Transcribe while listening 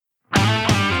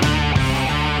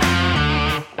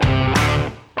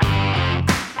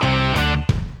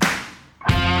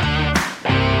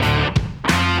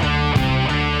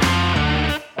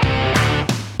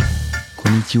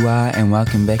Konnichiwa and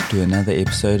welcome back to another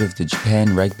episode of the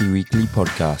Japan Rugby Weekly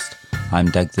podcast. I'm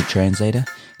Doug the Translator,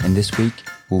 and this week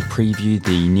we'll preview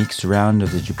the next round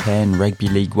of the Japan Rugby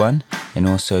League 1 and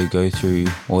also go through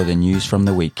all the news from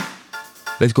the week.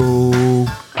 Let's go!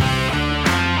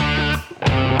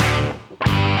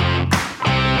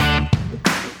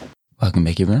 Welcome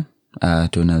back everyone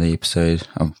to another episode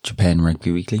of Japan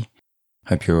Rugby Weekly.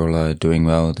 Hope you're all doing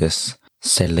well this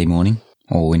Saturday morning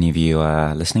or whenever you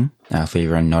are listening. For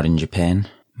everyone not in Japan,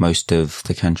 most of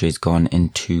the country has gone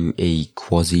into a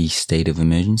quasi-state of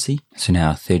emergency. So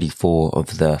now 34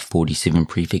 of the 47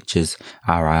 prefectures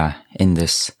are in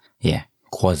this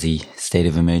quasi-state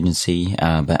of emergency.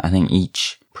 But I think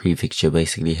each prefecture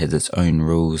basically has its own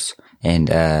rules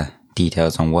and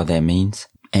details on what that means.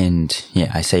 And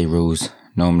I say rules,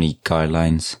 normally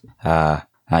guidelines.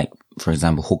 Like, for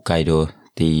example, Hokkaido,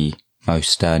 the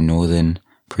most northern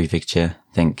prefecture,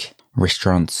 think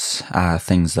restaurants,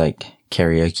 things like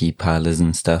karaoke parlors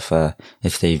and stuff,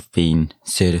 if they've been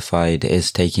certified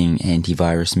as taking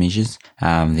antivirus measures,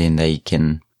 then they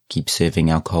can keep serving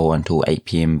alcohol until 8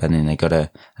 p.m, but then they gotta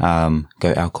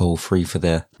go alcohol free for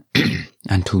the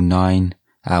until 9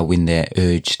 when they're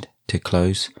urged to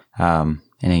close. And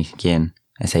again,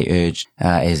 I say urged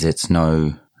as it's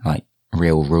no like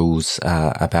real rules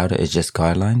about it, it's just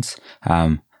guidelines.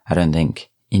 I don't think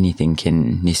anything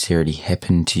can necessarily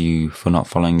happen to you for not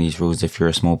following these rules if you're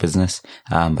a small business.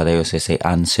 But they also say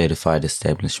uncertified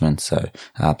establishments, so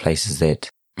places that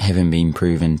haven't been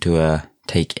proven to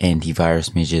take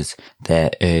antivirus measures,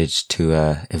 they're urged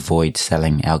to avoid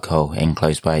selling alcohol and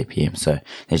close by 8 p.m. So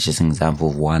that's just an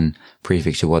example of one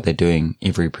prefecture, what they're doing.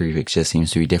 Every prefecture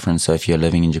seems to be different. So if you're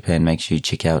living in Japan, make sure you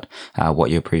check out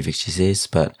what your prefecture says.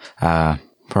 But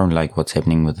probably like what's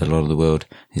happening with a lot of the world,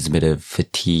 there's a bit of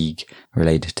fatigue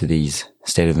related to these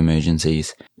state of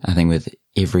emergencies. I think with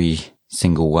every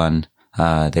single one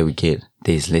that we get,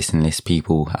 there's less and less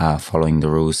people following the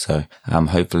rules. So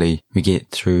hopefully we get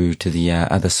through to the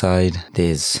other side.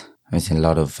 There's obviously a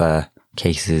lot of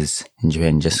cases in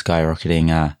Japan just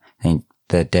skyrocketing. I think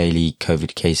the daily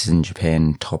COVID cases in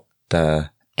Japan topped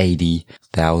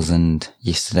 80,000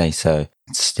 yesterday. So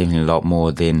it's definitely a lot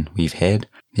more than we've had.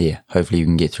 Hopefully we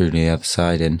can get through to the other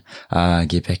side and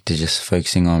get back to just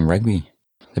focusing on rugby.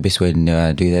 The best way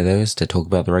to do that though is to talk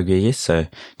about the rugby, I guess. So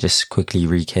just quickly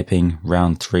recapping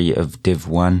round 3 of Div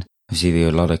 1. Obviously there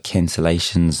were a lot of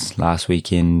cancellations last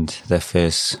weekend. The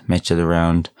first match of the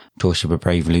round, Toshiba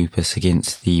Brave Lupus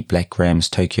against the Black Rams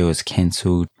Tokyo, was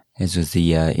cancelled, as was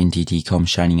the NTT-Com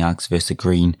Shining Arcs versus the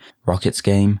Green Rockets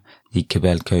game. The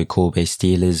Kobelco Kobe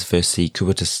Steelers versus the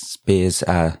Kubota Spears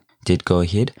did go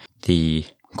ahead. The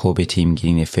Kobe team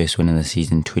getting their first win of the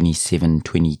season,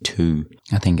 27-22.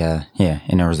 I think,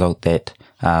 in a result that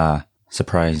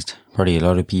surprised probably a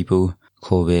lot of people.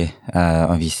 Kobe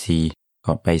obviously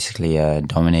got basically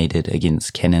dominated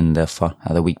against Canon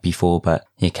the week before, but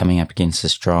coming up against a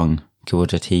strong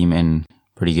Kubota team in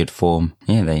pretty good form.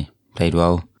 They played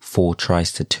well, 4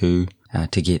 tries to 2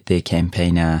 to get their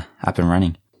campaign up and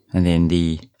running. And then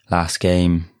the last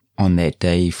game on that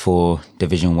day for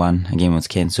Division 1 again was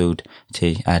cancelled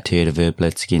to Toyota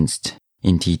Verblitz against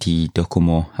NTT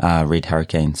Docomo Red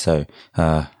Hurricane. So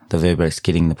the Verblitz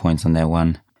getting the points on that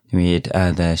one. Then we had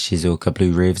the Shizuoka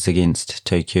Blue Revs against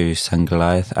Tokyo Sun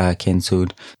Goliath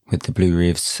cancelled, with the Blue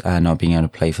Revs not being able to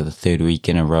play for the 3rd week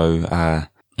in a row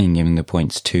and giving the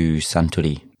points to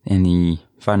Suntory. In the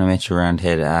final match around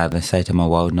had the Saitama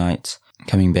Wild Knights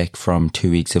coming back from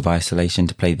 2 weeks of isolation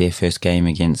to play their first game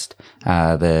against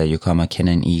the Yokohama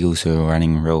Cannon Eagles, who were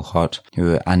running real hot, who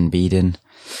were unbeaten.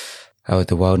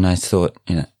 The Wild Knights thought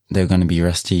they were going to be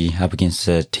rusty up against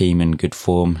a team in good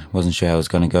form. Wasn't sure how it was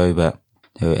going to go, but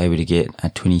they were able to get a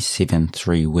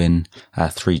 27-3 win,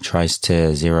 3 tries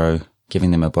to 0, giving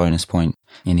them a bonus point,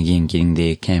 and again getting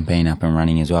their campaign up and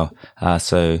running as well. That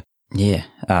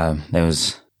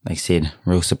was, like I said,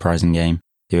 real surprising game.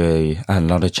 There were a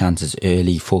lot of chances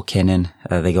early for Cannon.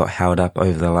 They got held up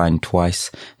over the line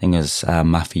twice. I think it was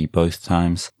Muffy both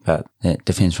times. But the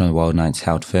defence from the Wild Knights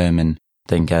held firm, and I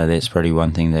think that's probably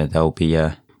one thing that they'll be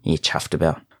chuffed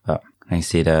about. But like I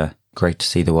said, great to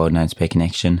see the Wild Knights back in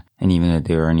action. And even though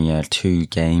there were only 2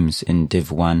 games in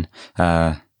Div 1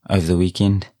 over the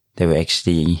weekend, they were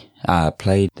actually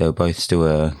played. They were both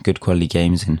still good quality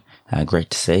games and great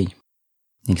to see.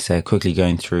 Next, quickly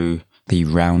going through the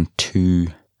round 2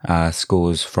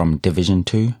 scores from Division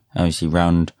 2. Obviously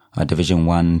Division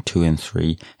 1, 2 and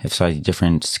 3 have slightly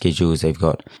different schedules. They've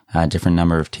got a different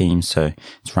number of teams, so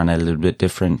it's run a little bit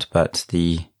different. But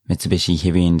the Mitsubishi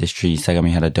Heavy Industry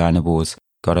Sagamihara Dynaboars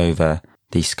got over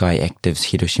the Sky Actives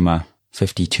Hiroshima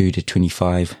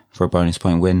 52-25 for a bonus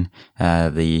point win.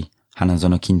 The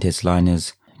Hanazono Kintetsu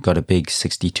Liners got a big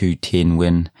 62-10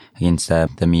 win against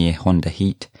the Mie Honda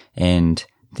Heat, and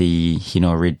the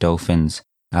Hino Red Dolphins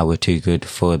were too good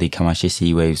for the Kamashi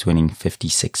Sea Waves, winning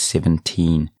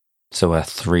 56-17. So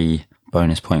 3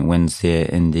 bonus point wins there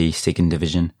in the second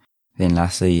division. Then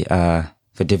lastly,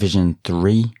 for Division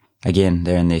 3, again,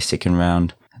 they're in their second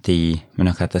round. The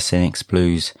Munakata Senex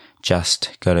Blues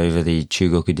just got over the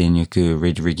Chugoku Denryoku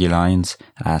Red Regi Lions,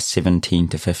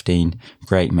 17-15.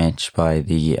 Great match by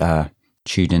the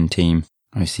Chuden team.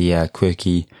 Obviously,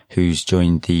 Quirky, who's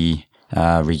joined the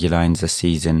Regi Lions this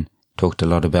season, talked a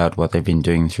lot about what they've been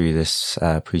doing through this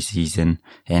preseason.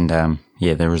 And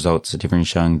the results are definitely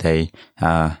showing they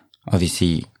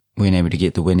obviously weren't able to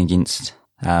get the win against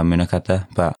Munakata,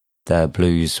 but the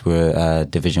Blues were a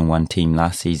Division 1 team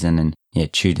last season, and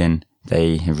Chuden,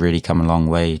 they have really come a long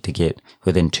way to get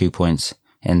within 2 points,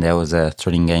 and that was a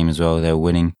thrilling game as well. They were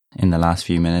winning in the last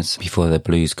few minutes before the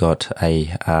Blues got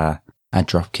a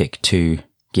drop kick to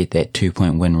get that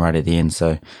 2-point win right at the end,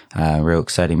 so real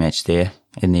exciting match there.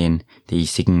 And then the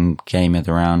second game of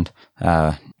the round,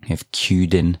 have Kyushu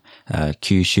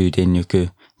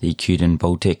Denryoku, the Kyuden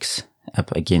Baltics,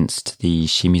 up against the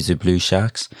Shimizu Blue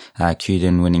Sharks.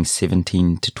 Kyuden winning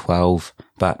 17-12,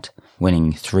 but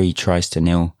winning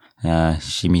 3-0.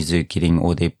 Shimizu getting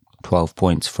all their 12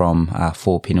 points from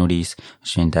 4 penalties,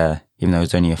 which meant even though it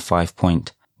was only a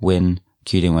 5-point win,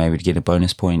 Kyuden were able to get a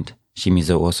bonus point.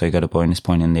 Shimizu also got a bonus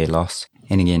point in their loss.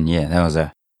 And again, that was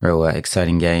a real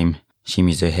exciting game.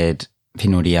 Shimizu had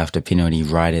penalty after penalty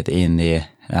right at the end there.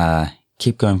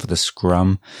 Kept going for the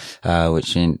scrum,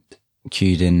 which meant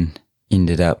Kyuden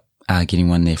ended up getting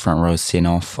one of their front rows sent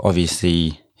off.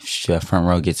 Obviously, if your front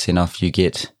row gets sent off, you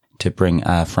get to bring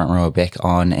a front rower back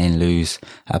on and lose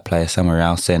a player somewhere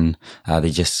else. And they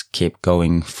just kept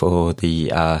going for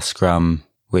the scrum,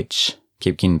 which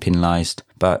kept getting penalised.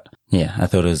 But I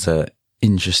thought it was an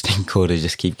interesting call to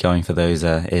just keep going for those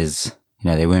as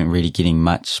they weren't really getting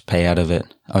much pay out of it.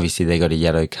 Obviously, they got a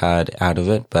yellow card out of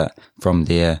it, but from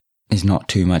there's not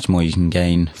too much more you can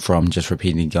gain from just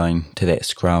repeatedly going to that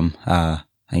scrum. I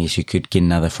guess you could get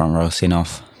another front row sent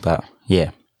off, but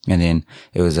and then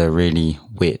it was a really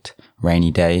wet,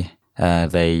 rainy day.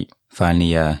 They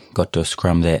finally got to a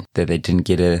scrum that they didn't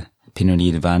get a penalty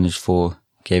advantage for,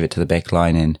 gave it to the back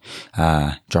line and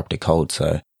dropped it cold.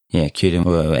 So Kyuden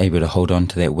were able to hold on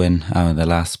to that win, the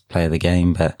last play of the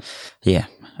game. But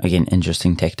again,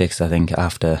 interesting tactics. I think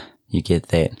after you get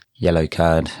that yellow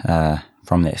card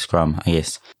from that scrum, I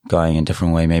guess going a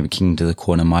different way, maybe kicking to the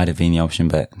corner might have been the option,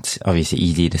 but it's obviously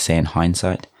easy to say in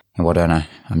hindsight. And what do I know?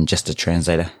 I'm just a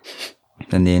translator.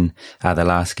 And then the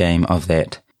last game of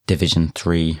that Division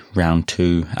 3 Round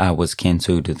 2 was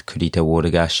cancelled with Kurita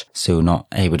Watergush, still not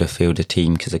able to field a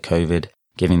team because of COVID,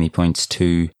 giving the points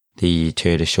to the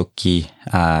Toyota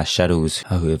Shoki Shuttles,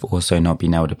 who have also not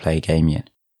been able to play a game yet.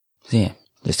 So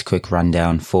just a quick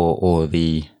rundown for all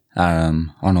the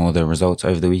on all the results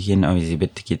over the weekend. Obviously a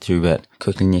bit to get through, but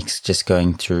quickly next, just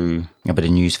going through a bit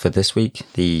of news for this week.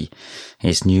 The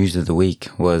news of the week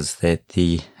was that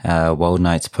the Wild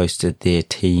Knights posted their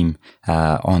team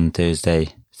on Thursday,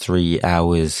 3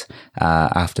 hours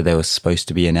after they were supposed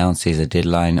to be announced. There's a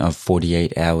deadline of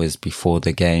 48 hours before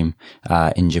the game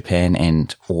in Japan,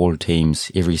 and all teams,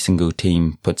 every single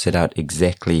team puts it out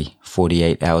exactly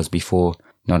 48 hours before,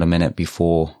 not a minute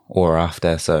before or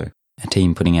after. So a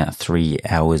team putting out 3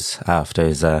 hours after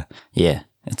is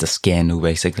it's a scandal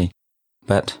basically.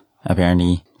 But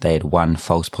apparently they had one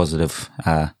false positive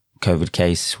COVID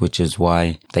case, which is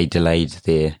why they delayed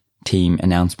their team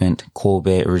announcement.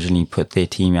 Kobe originally put their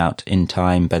team out in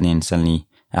time, but then suddenly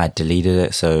deleted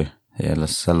it. So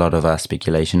there's a lot of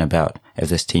speculation about if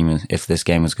this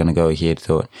game was going to go ahead.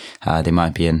 Thought there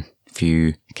might be a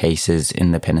few cases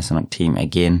in the Panasonic team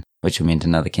again, which meant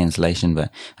another cancellation.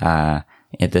 But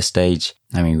at this stage,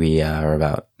 I mean, we are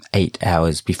about 8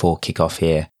 hours before kickoff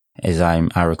here as I'm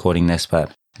recording this,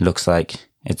 but it looks like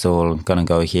it's all going to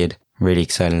go ahead. Really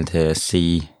excited to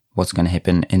see what's going to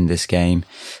happen in this game.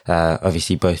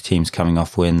 Obviously, both teams coming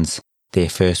off wins, their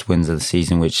first wins of the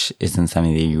season, which isn't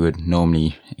something that you would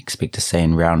normally expect to say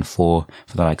in round 4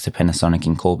 for the likes of Panasonic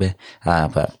and Kobe.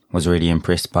 But was really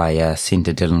impressed by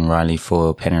centre Dylan Riley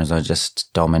for Panasonic,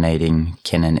 just dominating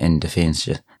Kenan in defence.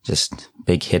 Just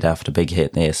big hit after big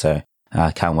hit there. So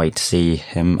I can't wait to see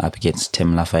him up against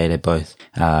Tim Lafayette, both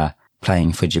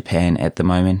playing for Japan at the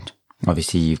moment.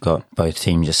 Obviously, you've got both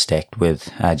teams just stacked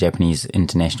with Japanese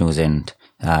internationals and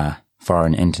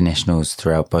foreign internationals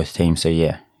throughout both teams.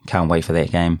 So can't wait for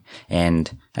that game.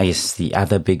 And I guess the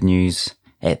other big news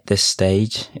at this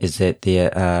stage is that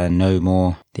there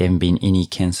haven't been any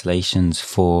cancellations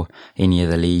for any of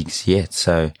the leagues yet.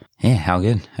 So yeah, how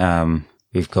good.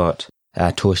 We've got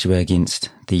Toshiba against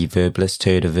the Verblitz,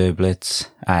 Toyota Verblitz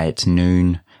at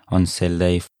noon on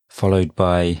Saturday, followed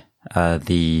by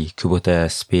the Kubota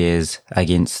Spears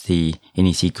against the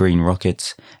NEC Green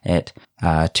Rockets at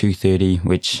 2:30,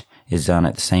 which is on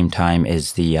at the same time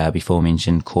as the before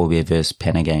mentioned Kobe vs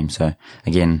Penna game. So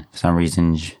again, for some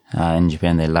reason in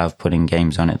Japan they love putting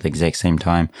games on at the exact same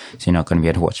time, so you're not going to be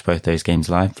able to watch both those games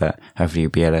live, but hopefully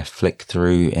you'll be able to flick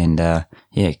through and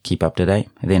keep up to date.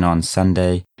 And then on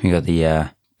Sunday we got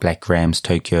the Black Rams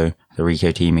Tokyo, the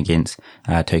Ricoh team against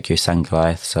Tokyo Sun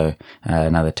Goliath, so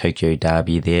another Tokyo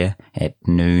derby there at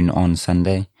noon on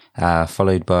Sunday,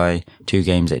 followed by two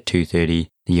games at 2:30.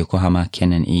 The Yokohama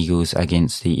Cannon Eagles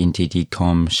against the NTT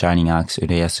Com Shining Arcs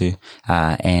Urayasu,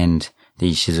 and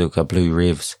the Shizuoka Blue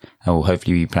Revs will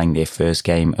hopefully be playing their first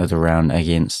game of the round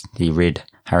against the Red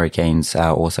Hurricanes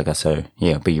Osaka. So yeah,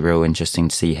 it'll be real interesting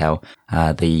to see how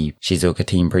the Shizuoka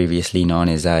team, previously known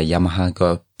as Yamaha,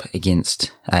 go up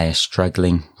against a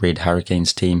struggling Red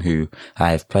Hurricanes team who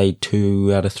have played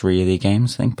 2 out of 3 of their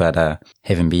games, I think, but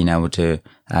haven't been able to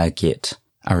get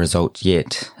a result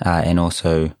yet, and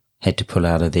also had to pull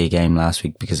out of their game last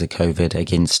week because of COVID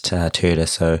against Toyota.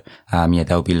 So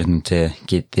they'll be looking to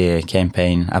get their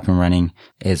campaign up and running,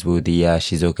 as will the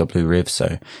Shizuoka Blue Revs.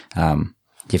 So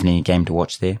definitely a game to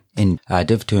watch there. In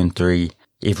Div 2 and 3,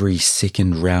 every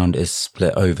second round is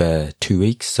split over 2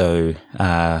 weeks. So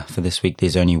for this week,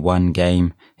 there's only one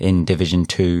game in Division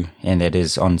 2, and that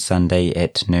is on Sunday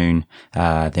at noon.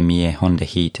 The Mie Honda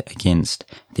Heat against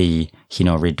the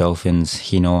Hino Red Dolphins.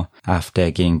 Hino,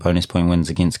 after getting bonus point wins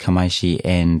against Kamaishi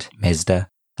and Mazda,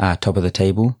 top of the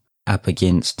table, up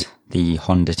against the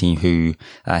Honda team who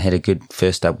had a good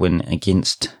first up win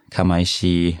against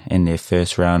Kamaishi in their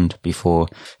first round before,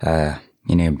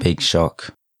 big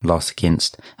shock loss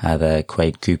against the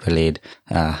Quade Cooper-led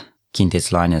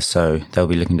Kintetsu Liners, so they'll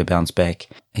be looking to bounce back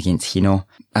against Hino.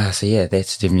 So yeah,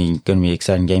 that's definitely going to be an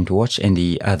exciting game to watch. And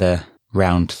the other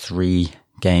round 3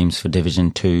 games for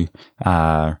Division 2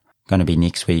 are going to be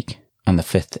next week on the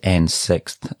 5th and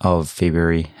 6th of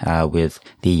February with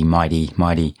the mighty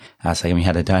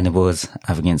Sagamihara Dynaboars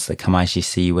up against the Kamaishi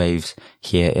Sea Waves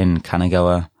here in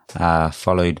Kanagawa,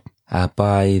 followed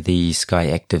by the Sky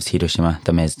Actives Hiroshima,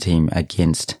 the Mazda team,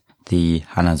 against the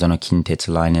Hanazono Kintetsu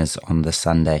Liners on the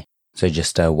Sunday. So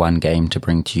just one game to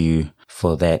bring to you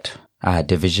for that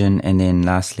division. And then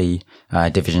lastly,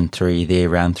 Division 3, their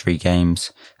round 3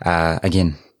 games.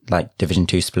 Again, like Division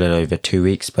 2 split over 2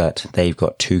 weeks, but they've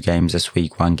got 2 games this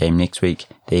week, 1 game next week.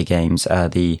 Their games are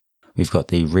we've got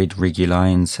the Red Regu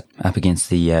Lions up against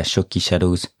the Shoki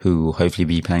Shadows, who will hopefully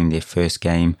be playing their first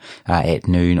game at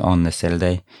noon on the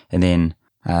Saturday. And then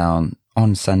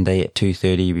on Sunday at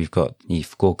 2:30, we've got the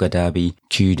Fukuoka Derby,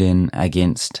 Kyuden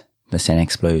against the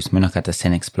Sanex Blues, Munakata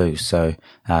Sanex Blues. So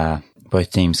both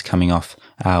teams coming off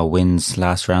wins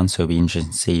last round, so it'll be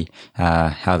interesting to see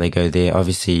how they go there.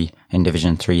 Obviously, in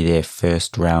Division 3, their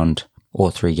first round,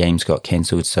 all 3 games got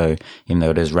cancelled, so even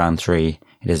though it is round 3,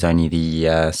 it is only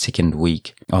the second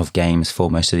week of games for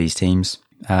most of these teams.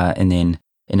 And then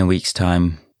in a week's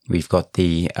time, we've got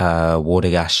the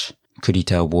Kurita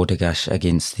Watergush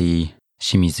against the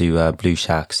Shimizu Blue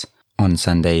Sharks on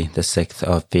Sunday, the 6th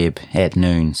of Feb at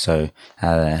noon. So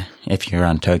if you're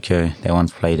around Tokyo, they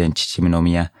once played in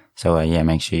Chichibunomiya. So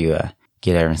make sure you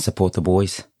get there and support the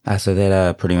boys. So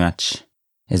that pretty much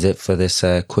is it for this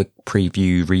quick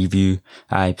review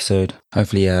episode.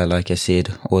 Hopefully, like I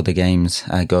said, all the games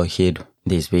go ahead.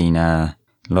 There's been a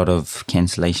lot of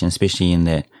cancellation, especially in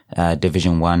that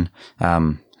Division 1.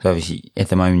 So obviously, at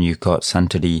the moment, you've got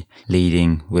Suntory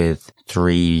leading with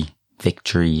 3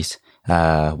 victories.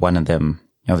 One of them,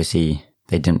 obviously,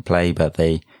 they didn't play, but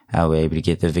they were able to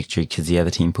get the victory because the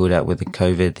other team pulled out with the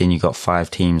COVID. Then you got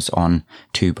 5 teams on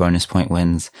 2 bonus point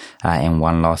wins and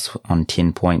 1 loss on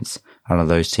 10 points. All of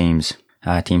those teams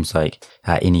like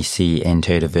NEC and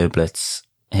Toyota Verblitz,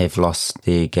 have lost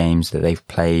their games that they've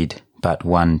played, but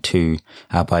won 2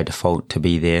 by default to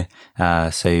be there.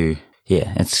 So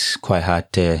yeah, it's quite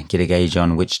hard to get a gauge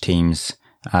on which teams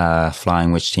are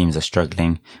flying, which teams are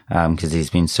struggling, because there's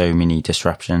been so many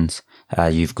disruptions.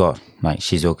 You've got like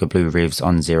Shizuoka Blue Revs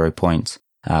on 0 points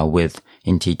with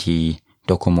NTT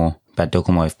Docomo, but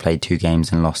Docomo have played 2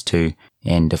 games and lost 2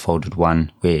 and defaulted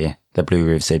 1, where the Blue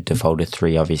Revs have defaulted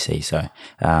 3, obviously. So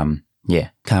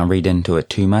can't read into it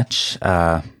too much,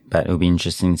 but it'll be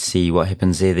interesting to see what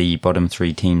happens there. The bottom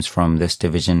 3 teams from this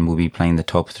division will be playing the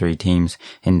top 3 teams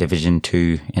in Division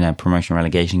 2 in a promotion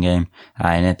relegation game.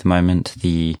 And at the moment,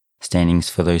 the standings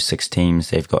for those 6 teams.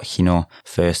 They've got Hino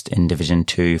first in Division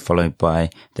 2, followed by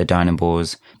the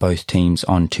Dynaboars. Both teams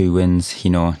on 2 wins.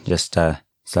 Hino just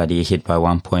slightly ahead by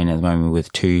 1 point at the moment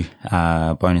with 2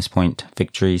 bonus point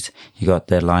victories. You got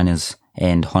the Liners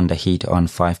and Honda Heat on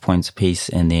 5 points apiece,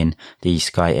 and then the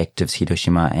Sky Actives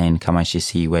Hiroshima and Kamaishi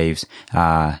Sea Waves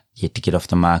are yet to get off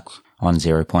the mark on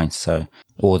 0 points. So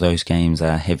all those games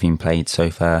have been played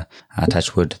so far.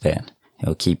 Touch wood that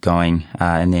it'll keep going.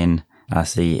 And then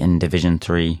lastly in Division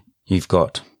 3, you've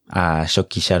got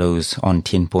Shoki Shadows on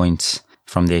 10 points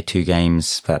from their 2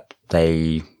 games, but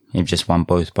they've just won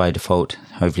both by default.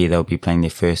 Hopefully they'll be playing their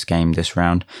first game this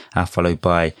round, followed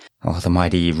by the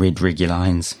mighty Red Regular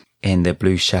Lions and the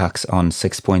Blue Sharks on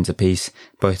 6 points apiece.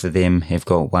 Both of them have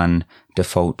got 1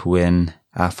 default win,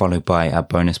 followed by a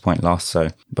bonus point loss. So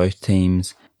both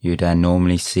teams you'd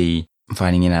normally see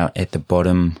fighting it out at the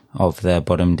bottom of the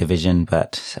bottom division,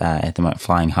 but at the moment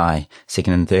flying high,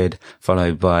 2nd and 3rd,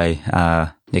 followed by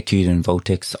the Kyuden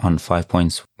Voltex on 5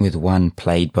 points with 1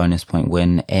 played bonus point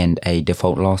win and a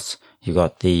default loss. You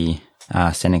got the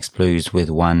Senex Blues with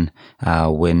 1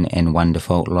 win and 1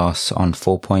 default loss on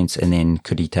 4 points, and then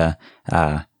Kurita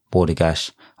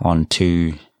Bordegash on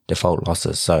 2 default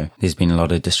losses. So there's been a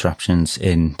lot of disruptions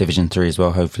in Division 3 as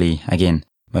well. Hopefully, again,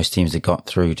 most teams have got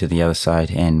through to the other side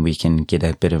and we can get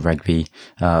a bit of rugby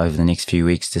over the next few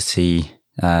weeks to see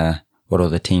what all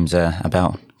the teams are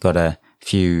about. Got a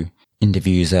few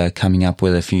interviews coming up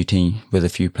with a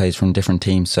few players from different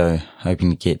teams, so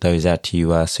hoping to get those out to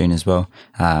you soon as well.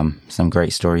 Some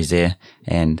great stories there,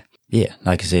 and yeah,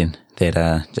 like I said,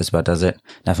 that just about does it.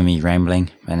 Enough of me rambling,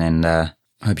 and then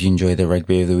hope you enjoy the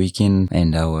rugby of the weekend,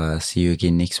 and I'll see you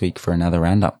again next week for another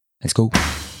roundup. Let's go.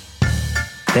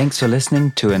 Thanks for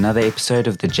listening to another episode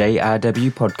of the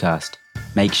JRW podcast.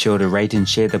 Make sure to rate and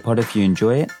share the pod if you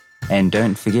enjoy it. And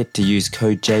don't forget to use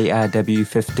code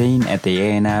JRW15 at the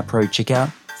ANR Pro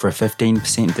checkout for a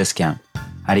 15% discount.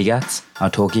 Arigats, I'll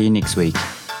talk to you next week.